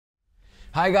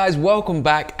Hi guys, welcome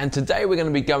back, and today we're going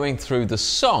to be going through the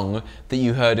song that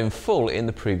you heard in full in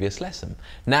the previous lesson.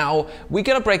 Now, we're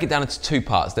going to break it down into two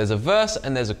parts. There's a verse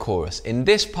and there's a chorus. In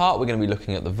this part, we're going to be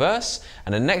looking at the verse,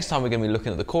 and the next time we're going to be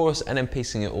looking at the chorus and then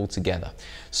piecing it all together.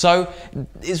 So,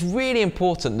 it's really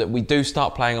important that we do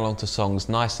start playing along to songs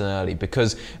nice and early,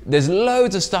 because there's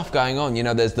loads of stuff going on. You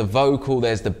know, there's the vocal,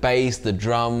 there's the bass, the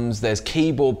drums, there's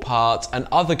keyboard parts and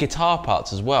other guitar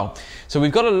parts as well. So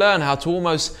we've got to learn how to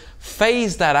almost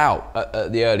phase that out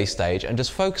at the early stage and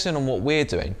just focus in on what we're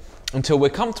doing until we're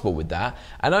comfortable with that,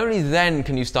 and only then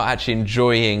can you start actually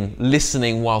enjoying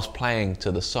listening whilst playing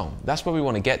to the song. That's where we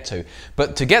want to get to.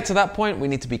 But to get to that point, we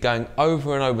need to be going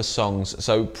over and over songs.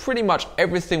 So pretty much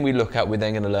everything we look at, we're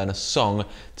then going to learn a song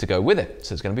to go with it.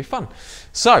 So it's going to be fun.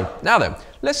 So now then,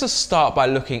 let's just start by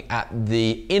looking at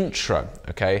the intro,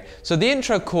 okay? So the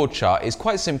intro chord chart is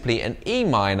quite simply an E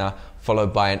minor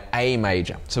followed by an A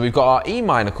major. So we've got our E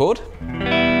minor chord,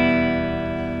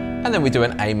 and then we do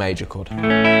an A major chord.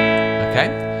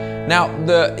 Okay? Now,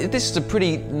 this is a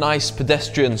pretty nice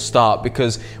pedestrian start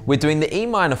because we're doing the E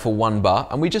minor for one bar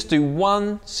and we just do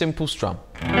one simple strum.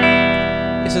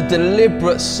 It's a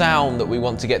deliberate sound that we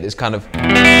want to get this kind of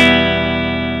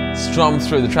strum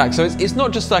through the track. So it's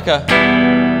not just like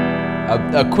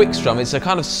a quick strum, it's a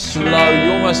kind of slow,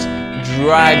 you almost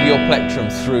drag your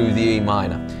plectrum through the E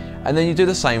minor. And then you do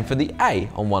the same for the A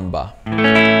on one bar.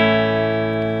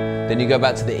 Then you go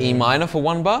back to the E minor for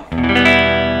one bar,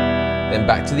 then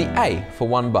back to the A for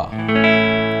one bar.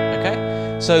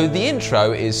 Okay? So the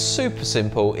intro is super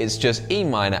simple. It's just E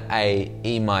minor, A,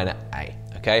 E minor, A.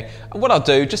 Okay? And what I'll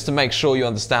do, just to make sure you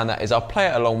understand that, is I'll play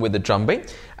it along with the drum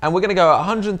beat. And we're going to go at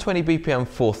 120 BPM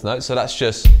fourth note. So that's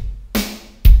just...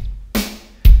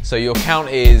 So your count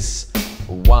is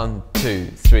 1, 2,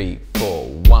 3, 4,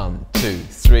 1, 2,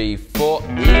 3, 4, E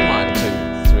minor,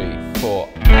 2, 3, 4,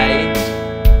 A,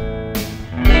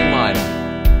 E minor,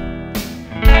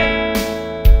 A.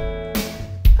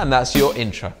 And that's your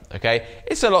intro, okay?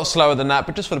 It's a lot slower than that,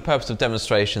 but just for the purpose of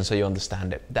demonstration so you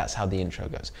understand it, that's how the intro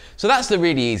goes. So that's the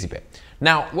really easy bit.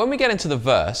 Now, when we get into the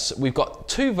verse, we've got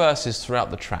two verses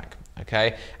throughout the track.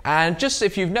 Okay, and just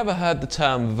if you've never heard the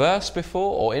term verse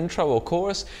before, or intro or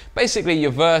chorus, basically your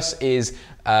verse is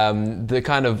the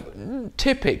kind of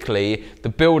typically the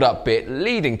build-up bit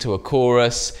leading to a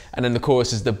chorus, and then the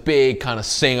chorus is the big kind of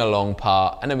sing-along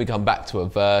part, and then we come back to a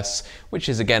verse, which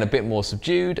is again a bit more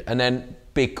subdued, and then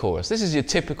big chorus. This is your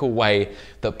typical way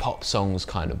that pop songs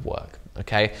kind of work.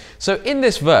 Okay, so in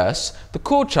this verse, the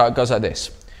chord chart goes like this.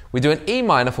 We do an E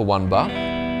minor for one bar,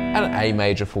 and an A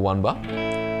major for one bar.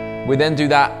 We then do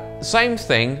that same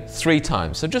thing 3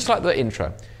 times, so just like the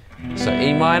intro. So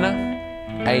E minor,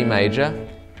 A major,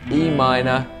 E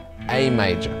minor, A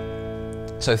major.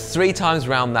 So 3 times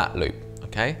around that loop,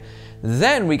 okay?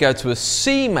 Then we go to a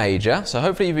C major, so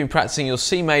hopefully you've been practicing your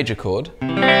C major chord,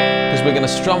 because we're going to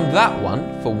strum that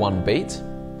one for 1 beat,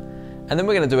 and then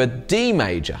we're going to do a D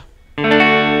major.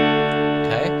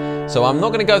 Okay? So I'm not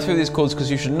going to go through these chords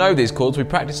because you should know these chords, we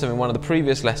practiced them in one of the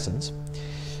previous lessons.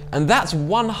 And that's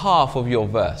 1/2 of your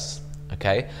verse,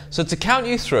 okay? So to count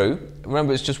you through,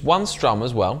 remember it's just one strum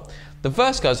as well, the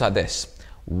verse goes like this.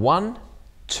 1,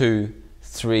 2,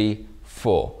 3,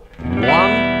 4.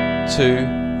 1,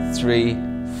 2, 3,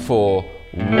 4.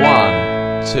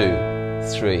 1, 2,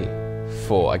 3,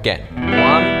 4. Again.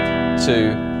 1,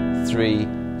 2, 3,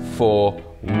 4.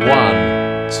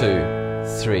 1, 2,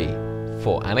 3,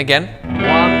 4. And again.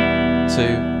 1,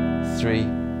 2, 3,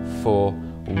 4.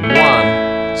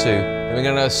 1, 2. Then we're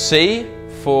going to go C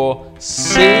for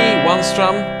C, one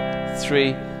strum,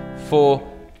 3, 4,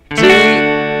 D,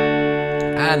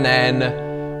 and then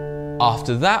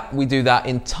after that we do that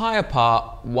entire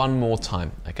part one more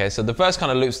time. Okay, so the verse kind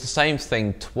of loops the same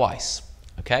thing twice.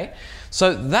 Okay,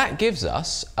 so that gives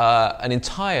us an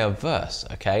entire verse.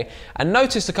 Okay, and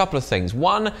notice a couple of things.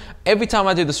 One, every time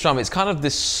I do the strum, it's kind of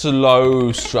this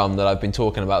slow strum that I've been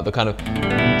talking about, the kind of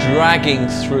dragging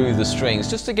through the strings,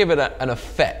 just to give it an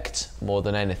effect more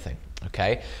than anything.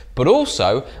 Okay, but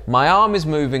also my arm is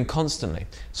moving constantly,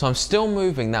 so I'm still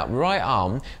moving that right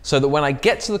arm so that when I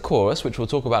get to the chorus, which we'll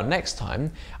talk about next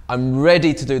time, I'm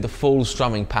ready to do the full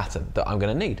strumming pattern that I'm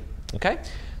going to need. Okay,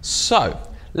 so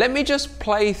let me just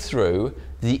play through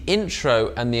the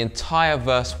intro and the entire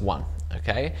verse 1,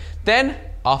 okay? Then,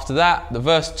 after that, the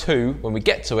verse 2, when we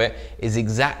get to it, is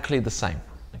exactly the same,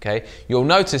 okay? You'll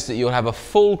notice that you'll have a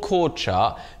full chord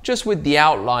chart just with the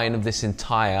outline of this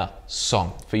entire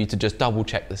song for you to just double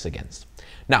check this against.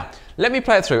 Now, let me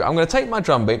play it through. I'm going to take my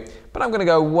drum beat, but I'm going to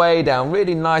go way down,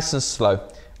 really nice and slow.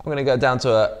 I'm going to go down to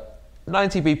a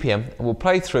 90 BPM, and we'll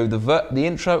play through the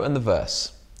intro and the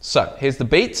verse. So, here's the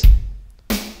beat.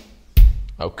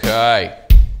 Okay,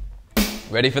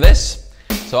 ready for this?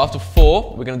 So after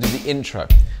 4, we're going to do the intro.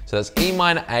 So that's E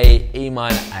minor, A,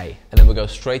 and then we'll go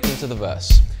straight into the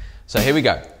verse. So here we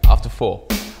go, after 4.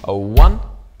 1,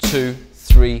 2,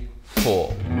 3, 4.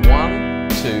 1,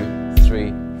 2,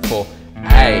 3, 4.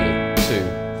 A, 2,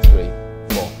 3,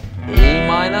 4. E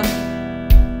minor,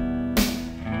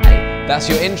 A. That's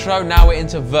your intro, now we're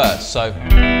into verse. So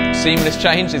seamless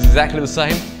change is exactly the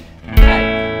same.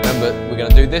 A. Remember, we're going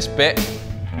to do this bit.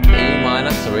 E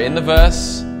minor, so we're in the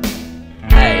verse.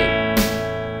 A.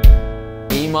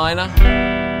 E minor.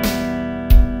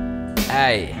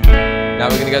 A. Now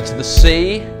we're going to go to the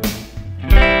C.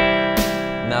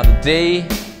 Now the D.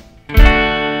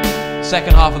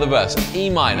 Second half of the verse. E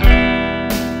minor.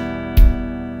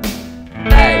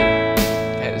 A.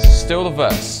 Okay, this is still the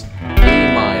verse.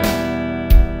 E minor.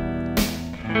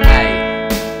 A.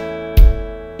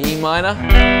 E minor.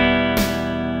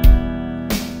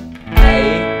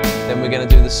 A. Then we're going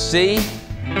to do the C.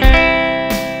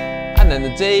 And then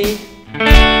the D.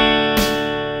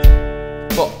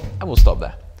 4. And we'll stop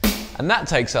there. And that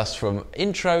takes us from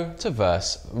intro to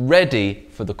verse, ready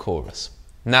for the chorus.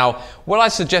 Now, what I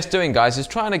suggest doing, guys, is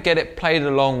trying to get it played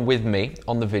along with me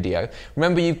on the video.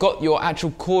 Remember, you've got your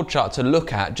actual chord chart to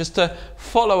look at, just to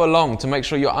follow along to make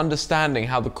sure you're understanding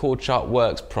how the chord chart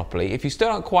works properly. If you still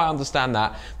don't quite understand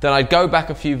that, then I'd go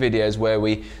back a few videos where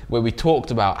we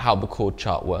talked about how the chord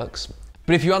chart works.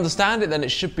 But if you understand it, then it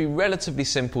should be relatively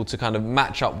simple to kind of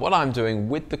match up what I'm doing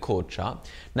with the chord chart.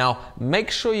 Now,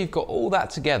 make sure you've got all that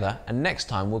together, and next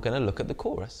time we're going to look at the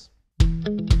chorus.